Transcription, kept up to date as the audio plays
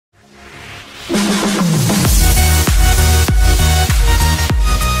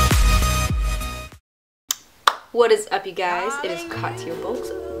What is up, you guys? It is Katya Bulks.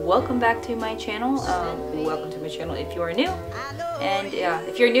 Welcome back to my channel. Welcome to my channel if you are new. And yeah,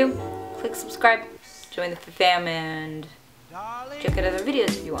 if you're new, click subscribe, join the fam, and check out other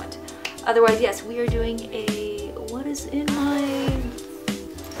videos if you want. Otherwise, yes, we are doing a what is in my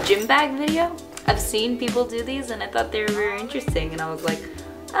gym bag video. I've seen people do these and I thought they were very interesting, and I was like,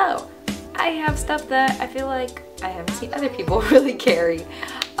 oh, I have stuff that I feel like I haven't seen other people really carry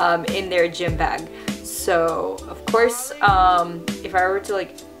in their gym bag. So of course, if I were to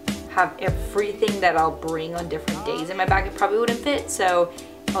like have everything that I'll bring on different days in my bag, it probably wouldn't fit. So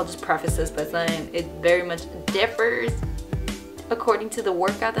I'll just preface this by saying it very much differs according to the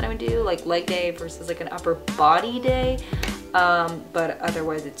workout that I'm gonna do, like leg day versus like an upper body day. But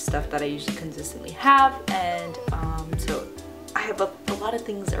otherwise it's stuff that I usually consistently have, and so I have a lot of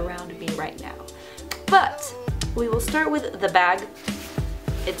things around me right now. But we will start with the bag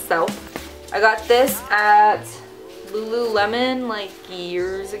itself. I got this at Lululemon like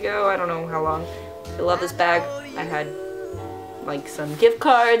years ago. I don't know how long. I love this bag. I had like some gift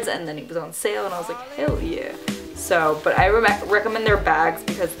cards and then it was on sale and I was like, hell yeah. So, but I recommend their bags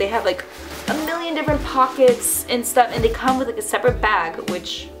because they have like a million different pockets and stuff, and they come with like a separate bag,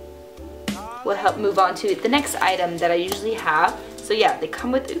 which will help move on to the next item that I usually have. So yeah, they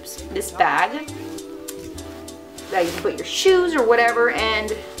come with, this bag that you can put your shoes or whatever, and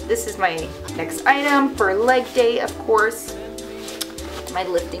this is my next item for leg day, of course, my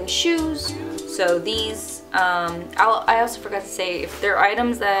lifting shoes. So these, I also forgot to say, if there are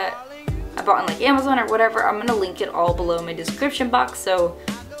items that I bought on like Amazon or whatever, I'm gonna link it all below in my description box. So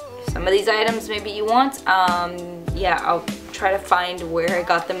if some of these items maybe you want, yeah, I'll try to find where I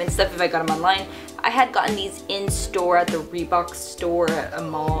got them and stuff if I got them online. I had gotten these in store at the Reebok store at a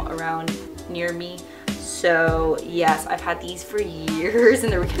mall around near me. So yes, I've had these for years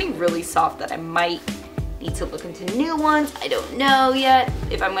and they're getting really soft that I might need to look into new ones. I don't know yet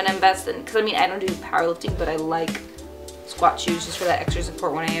if I'm gonna invest in, because I mean I don't do powerlifting, but I like squat shoes just for that extra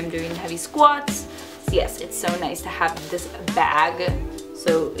support when I am doing heavy squats. So yes, it's so nice to have this bag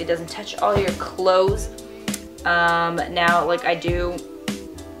so it doesn't touch all your clothes. Now, like, I do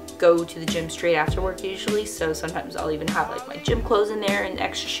go to the gym straight after work usually, so sometimes I'll even have like my gym clothes in there and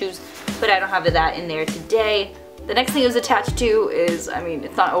extra shoes, but I don't have that in there today. The next thing it was attached to is, I mean,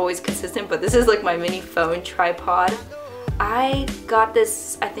 it's not always consistent, but this is like my mini phone tripod. I got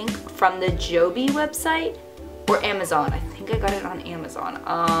this, I think, from the Joby website or Amazon. I think I got it on Amazon.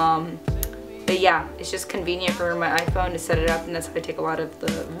 But yeah, it's just convenient for my iPhone to set it up, and that's how I take a lot of the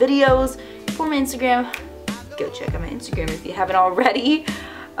videos for my Instagram. Go check out my Instagram if you haven't already.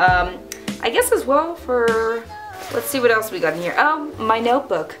 I guess as well for, let's see what else we got in here. Oh, my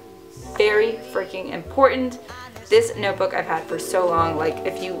notebook. Very freaking important. This notebook I've had for so long. Like,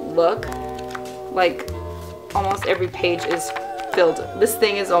 if you look, like almost every page is filled. This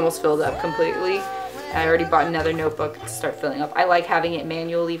thing is almost filled up completely. I already bought another notebook to start filling up. I like having it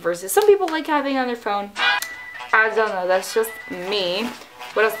manually versus some people like having it on their phone. I don't know, that's just me.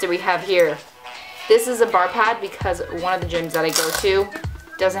 What else do we have here? This is a bar pad because one of the gyms that I go to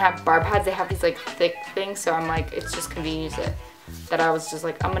doesn't have bar pads. They have these like thick things, so I'm like, it's just convenient that I was just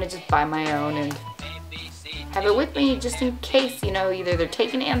like, I'm gonna just buy my own and have it with me just in case, you know, either they're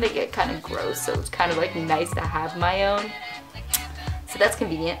taken and they get kind of gross, so it's kind of like nice to have my own. So that's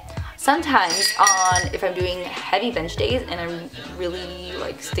convenient. Sometimes if I'm doing heavy bench days and I'm really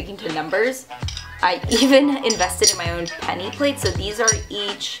like sticking to numbers, I even invested in my own penny plates. So these are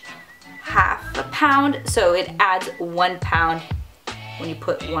each half a pound, so it adds 1 pound when you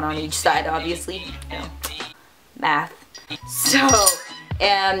put one on each side, obviously, you know, math. So,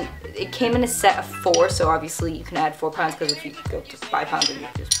 and it came in a set of 4, so obviously you can add 4 pounds, because if you go to 5 pounds, then you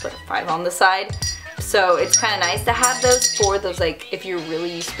just put a 5 on the side. So it's kind of nice to have those for those, like, if you're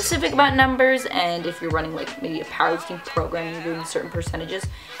really specific about numbers and if you're running like maybe a powerlifting program, you're doing certain percentages,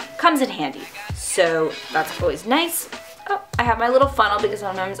 comes in handy. So that's always nice. Oh, I have my little funnel because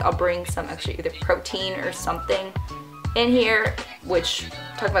sometimes I'll bring some extra either protein or something in here, which,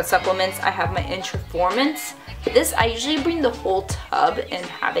 talking about supplements, I have my Intraformance. This, I usually bring the whole tub and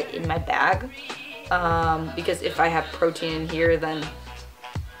have it in my bag, because if I have protein in here, then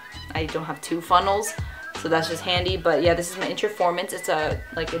I don't have 2 funnels, so that's just handy. But yeah, this is my Intraformance. It's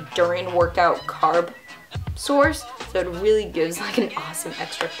like a during workout carb source, so it really gives like an awesome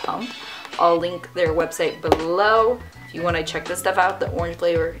extra pump. I'll link their website below if you want to check this stuff out. The orange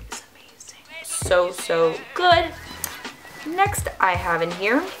flavor is amazing. So good. Next I have in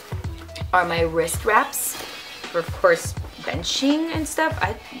here are my wrist wraps for, of course, benching and stuff.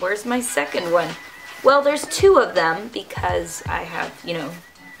 Where's my second one? Well, there's 2 of them because I have, you know,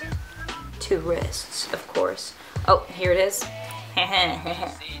 2 wrists, of course. Oh, here it is.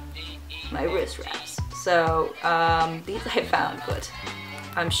 My wrist wraps. So these I found, but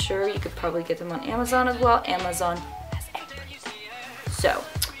I'm sure you could probably get them on Amazon as well. Amazon has everything. So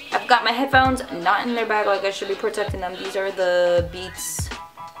I've got my headphones not in their bag like I should be protecting them. These are the Beats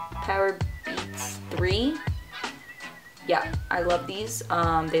Power Beats 3. Yeah, I love these.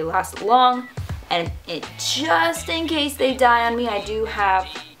 They last long, and just in case they die on me, I do have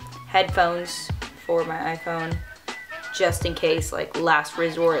headphones for my iPhone, just in case, like last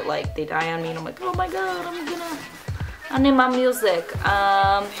resort, like they die on me and I'm like, oh my god, I need my music.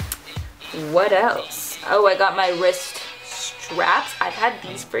 What else? Oh, I got my wrist straps. I've had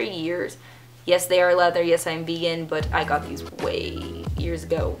these for years. Yes, they are leather. Yes, I'm vegan, but I got these way years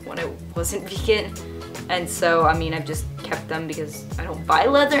ago when I wasn't vegan. And so, I mean, I've just kept them because I don't buy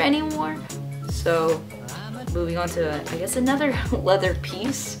leather anymore. So, moving on to, I guess, another leather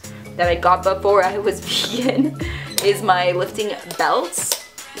piece that I got before I was vegan is my lifting belts.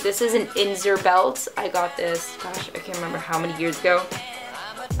 This is an Inzer belt. I got this, gosh, I can't remember how many years ago.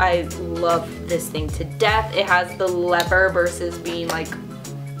 I love this thing to death. It has the lever versus being like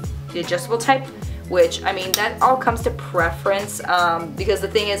the adjustable type, which, I mean, that all comes to preference, because the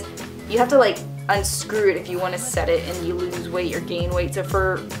thing is, you have to like unscrew it if you want to set it and you lose weight or gain weight. So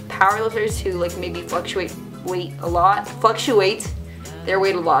for powerlifters who like maybe fluctuate their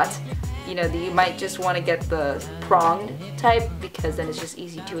weight a lot, you know, you might just want to get the pronged type because then it's just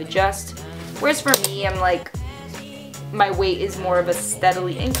easy to adjust. Whereas for me, I'm like, my weight is more of a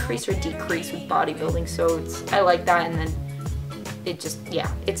steadily increase or decrease with bodybuilding, so I like that. And then it just, yeah,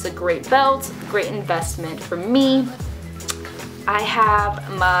 it's a great belt, great investment for me. I have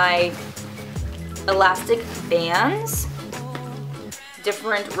my elastic bands,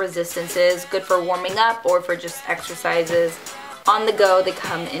 different resistances, good for warming up or for just exercises. On the go, they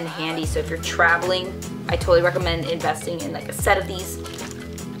come in handy, so if you're traveling, I totally recommend investing in like a set of these.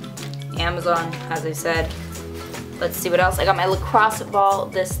 Amazon, as I said. Let's see what else. I got my lacrosse ball.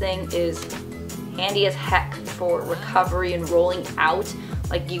 This thing is handy as heck for recovery and rolling out.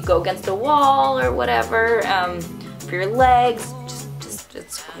 Like you go against a wall or whatever. For your legs, just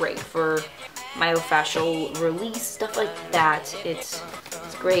it's great for myofascial release, stuff like that. It's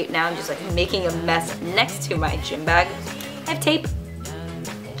great. Now I'm just like making a mess next to my gym bag. I have tape,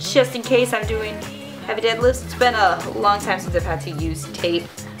 just in case I'm doing heavy deadlifts. It's been a long time since I've had to use tape,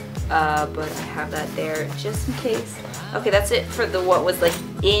 but I have that there just in case. Okay, that's it for the what was like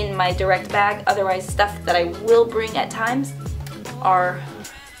in my direct bag. Otherwise, stuff that I will bring at times are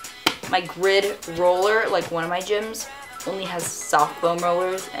my grid roller. Like one of my gyms only has soft foam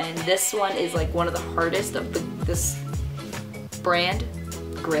rollers, and this one is like one of the hardest of this brand,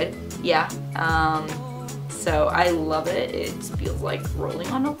 Grid. Yeah. So I love it. It feels like rolling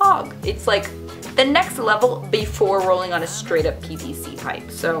on a log. It's like the next level before rolling on a straight up PVC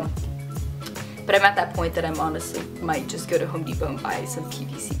pipe. So, but I'm at that point that I'm honestly might just go to Home Depot and buy some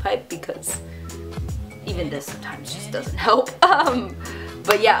PVC pipe because even this sometimes just doesn't help.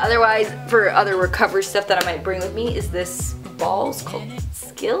 But yeah, otherwise for other recovery stuff that I might bring with me is this balls called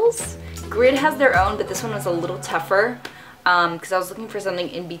Skills. Grid has their own, but this one was a little tougher. Because I was looking for something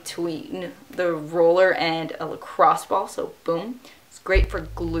in between the roller and a lacrosse ball, so boom. It's great for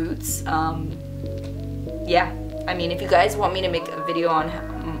glutes. Yeah, I mean, if you guys want me to make a video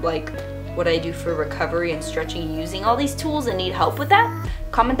on like what I do for recovery and stretching using all these tools and need help with that,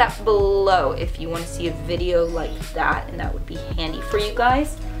 comment that below if you want to see a video like that, and that would be handy for you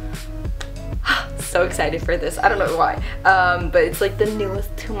guys. So excited for this, I don't know why, but it's like the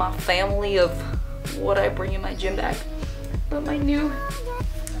newest to my family of what I bring in my gym bag. But my new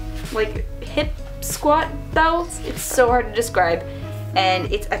like hip squat belts, it's so hard to describe, and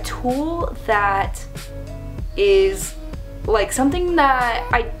it's a tool that is like something that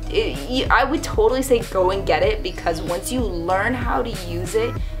I would totally say go and get it, because once you learn how to use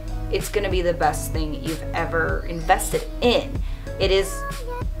it, it's gonna be the best thing you've ever invested in. It is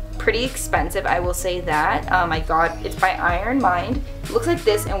pretty expensive, I will say that. It's by Iron Mind. It looks like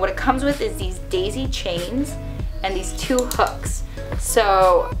this, and what it comes with is these daisy chains and these 2 hooks.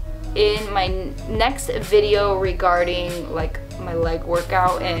 So in my next video regarding like my leg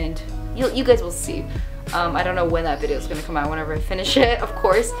workout, and you guys will see. I don't know when that video is gonna come out, whenever I finish it, of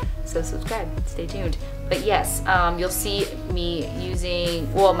course. So subscribe, stay tuned. But yes, you'll see me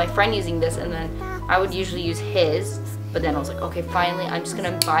using, well, my friend using this, and then I would usually use his, but then I was like, okay, finally, I'm just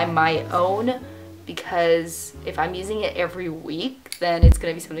gonna buy my own, because if I'm using it every week, then it's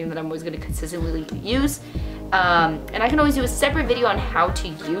gonna be something that I'm always gonna consistently use. And I can always do a separate video on how to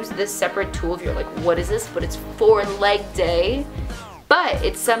use this separate tool if you're like, what is this? But it's for leg day. But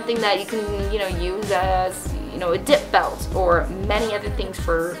it's something that you can, you know, use as you know, a dip belt, or many other things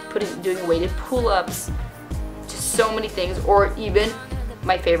for doing weighted pull-ups, just so many things. Or even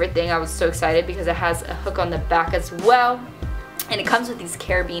my favorite thing, I was so excited because it has a hook on the back as well, and it comes with these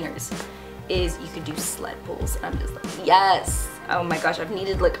carabiners, is you could do sled pulls. I'm just like, yes. Oh my gosh, I've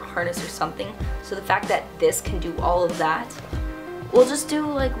needed like a harness or something. So the fact that this can do all of that, we'll just do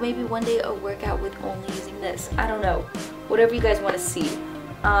like maybe one day a workout with only using this. I don't know, whatever you guys want to see.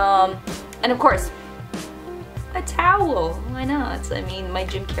 And of course, a towel. Why not? I mean, my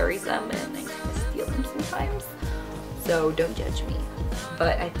gym carries them and I kind of steal them sometimes. So don't judge me.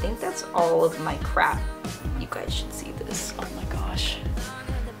 But I think that's all of my crap. You guys should see this. Oh my gosh.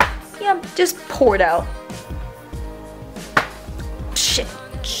 Yeah, just pour it out. Shit,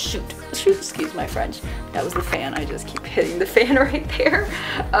 shoot, excuse my French. That was the fan, I just keep hitting the fan right there.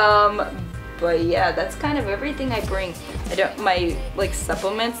 But yeah, that's kind of everything I bring. My like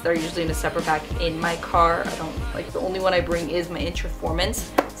supplements, they're usually in a separate pack in my car. The only one I bring is my Intraformance,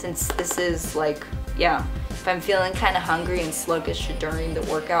 since this is like, yeah, if I'm feeling kind of hungry and sluggish during the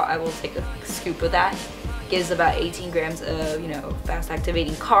workout, I will take a scoop of that. Gives about 18 grams of, you know, fast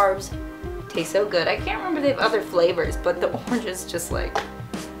activating carbs. Tastes so good. I can't remember, they have other flavors, but the orange is just like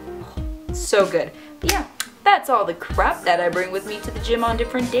so good. But yeah, that's all the crap that I bring with me to the gym on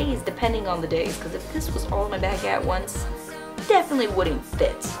different days, depending on the days, because if this was all in my bag at once, definitely wouldn't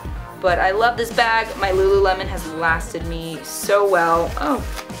fit. But I love this bag. My Lululemon has lasted me so well. Oh,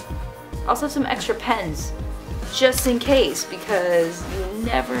 also some extra pens, just in case, because you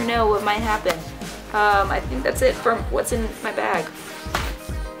never know what might happen. I think that's it from what's in my bag.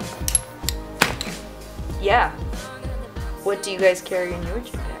 Yeah. What do you guys carry in your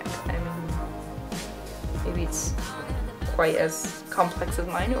gym bag? I mean, maybe it's quite as complex as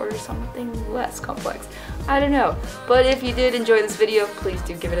mine or something less complex. I don't know. But if you did enjoy this video, please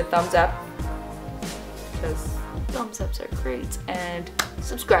do give it a thumbs up, because thumbs ups are great. And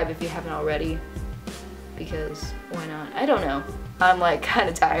subscribe if you haven't already, because why not? I don't know. I'm like kind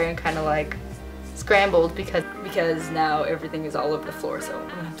of tired and kind of like scrambled because now everything is all over the floor, so I'm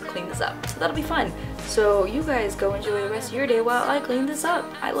gonna have to clean this up. So that'll be fun. So you guys go enjoy the rest of your day while I clean this up.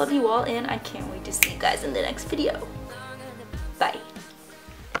 I love you all, and I can't wait to see you guys in the next video. Bye.